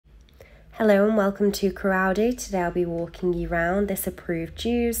Hello and welcome to Crewe Audi. Today I'll be walking you around this approved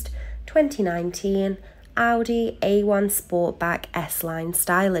used 2019 Audi A1 Sportback S-Line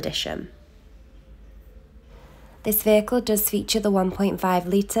Style Edition. This vehicle does feature the 1.5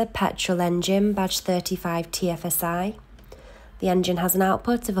 litre petrol engine, badge 35 TFSI. The engine has an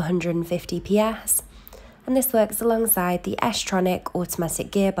output of 150 PS and this works alongside the S-tronic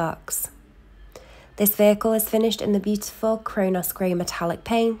automatic gearbox. This vehicle is finished in the beautiful Chronos Grey metallic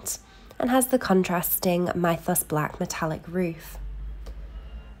paint and has the contrasting mythos black metallic roof.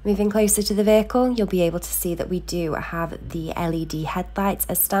 Moving closer to the vehicle, you'll be able to see that we do have the LED headlights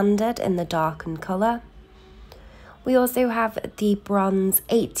as standard in the darkened colour. We also have the bronze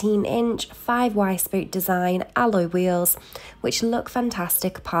 18-inch 5Y-spoke design alloy wheels, which look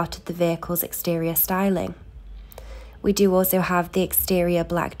fantastic, part of the vehicle's exterior styling. We do also have the exterior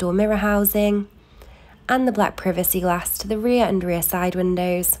black door mirror housing and the black privacy glass to the rear and rear side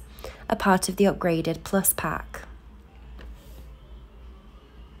windows, a part of the upgraded Plus pack.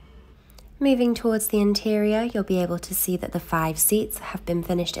 Moving towards the interior, you'll be able to see that the 5 seats have been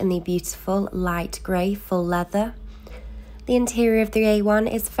finished in the beautiful light grey full leather. The interior of the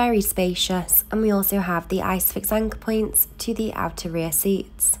A1 is very spacious, and we also have the ISOFIX anchor points to the outer rear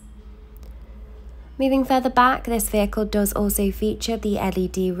seats. Moving further back, this vehicle does also feature the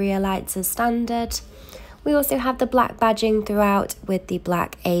LED rear lights as standard. We also have the black badging throughout with the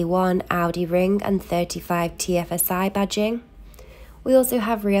black A1 Audi ring and 35 TFSI badging. We also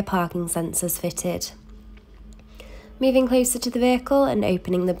have rear parking sensors fitted. Moving closer to the vehicle and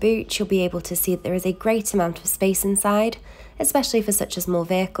opening the boot, you'll be able to see that there is a great amount of space inside, especially for such a small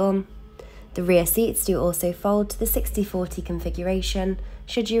vehicle. The rear seats do also fold to the 60/40 configuration,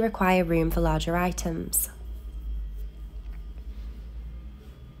 should you require room for larger items.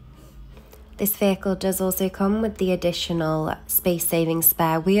 This vehicle does also come with the additional space-saving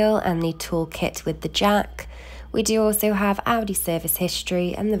spare wheel and the tool kit with the jack. We do also have Audi service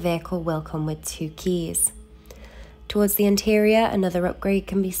history, and the vehicle will come with 2 keys. Towards the interior, another upgrade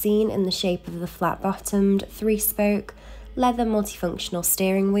can be seen in the shape of the flat-bottomed 3-spoke leather multifunctional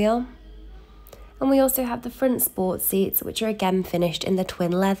steering wheel. And we also have the front sport seats, which are again finished in the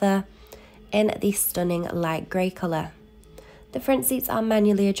twin leather in the stunning light grey colour. The front seats are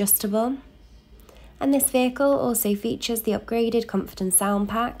manually adjustable. And this vehicle also features the upgraded Comfort and Sound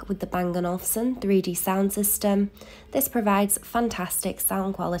Pack with the Bang & Olufsen 3D sound system. This provides fantastic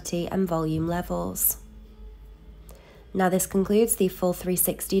sound quality and volume levels. Now this concludes the full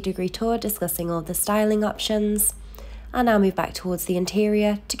 360-degree tour discussing all the styling options. I'll now move back towards the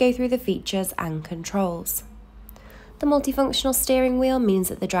interior to go through the features and controls. The multifunctional steering wheel means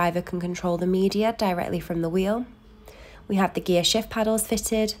that the driver can control the media directly from the wheel. We have the gear shift paddles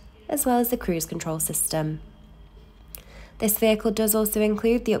fitted, as well as the cruise control system. This vehicle does also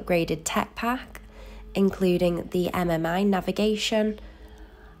include the upgraded tech pack, including the MMI navigation,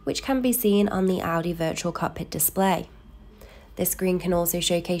 which can be seen on the Audi virtual cockpit display. This screen can also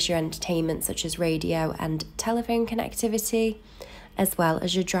showcase your entertainment such as radio and telephone connectivity, as well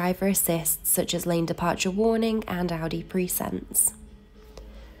as your driver assists such as lane departure warning and Audi Presense.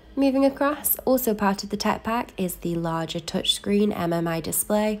 Moving across, also part of the tech pack is the larger touchscreen MMI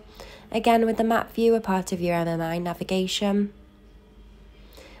display, again with the map view a part of your MMI navigation.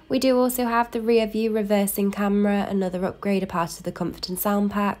 We do also have the rear view reversing camera, another upgrade, a part of the Comfort and Sound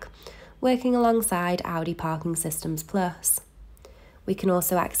Pack, working alongside Audi Parking Systems Plus. We can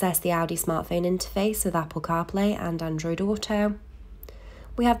also access the Audi smartphone interface with Apple CarPlay and Android Auto.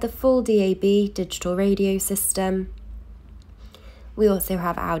 We have the full DAB digital radio system. We also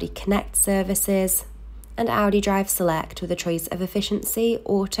have Audi Connect services and Audi Drive Select with a choice of efficiency,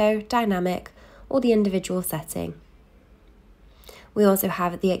 auto, dynamic, or the individual setting. We also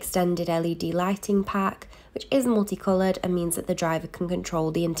have the extended LED lighting pack, which is multicoloured and means that the driver can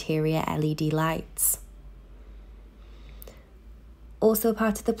control the interior LED lights. Also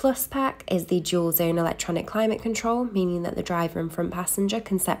part of the Plus pack is the dual zone electronic climate control, meaning that the driver and front passenger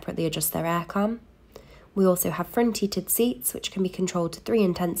can separately adjust their aircon. We also have front heated seats, which can be controlled to 3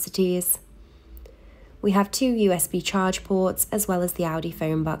 intensities. We have 2 USB charge ports, as well as the Audi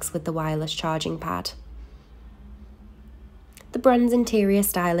phone box with the wireless charging pad. The bronze interior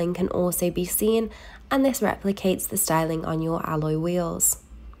styling can also be seen, and this replicates the styling on your alloy wheels.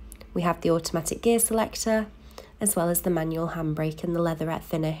 We have the automatic gear selector, as well as the manual handbrake in the leatherette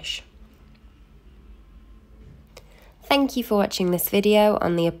finish. Thank you for watching this video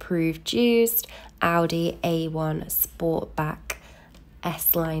on the approved used Audi A1 Sportback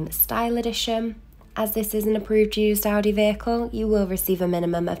S-Line Style Edition. As this is an approved used Audi vehicle, you will receive a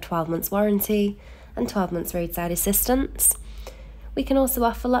minimum of 12 months warranty and 12 months roadside assistance. We can also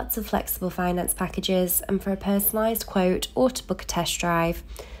offer lots of flexible finance packages, and for a personalised quote or to book a test drive,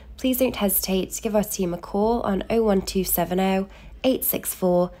 please don't hesitate to give our team a call on 01270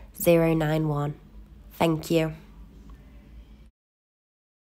 864 091. Thank you.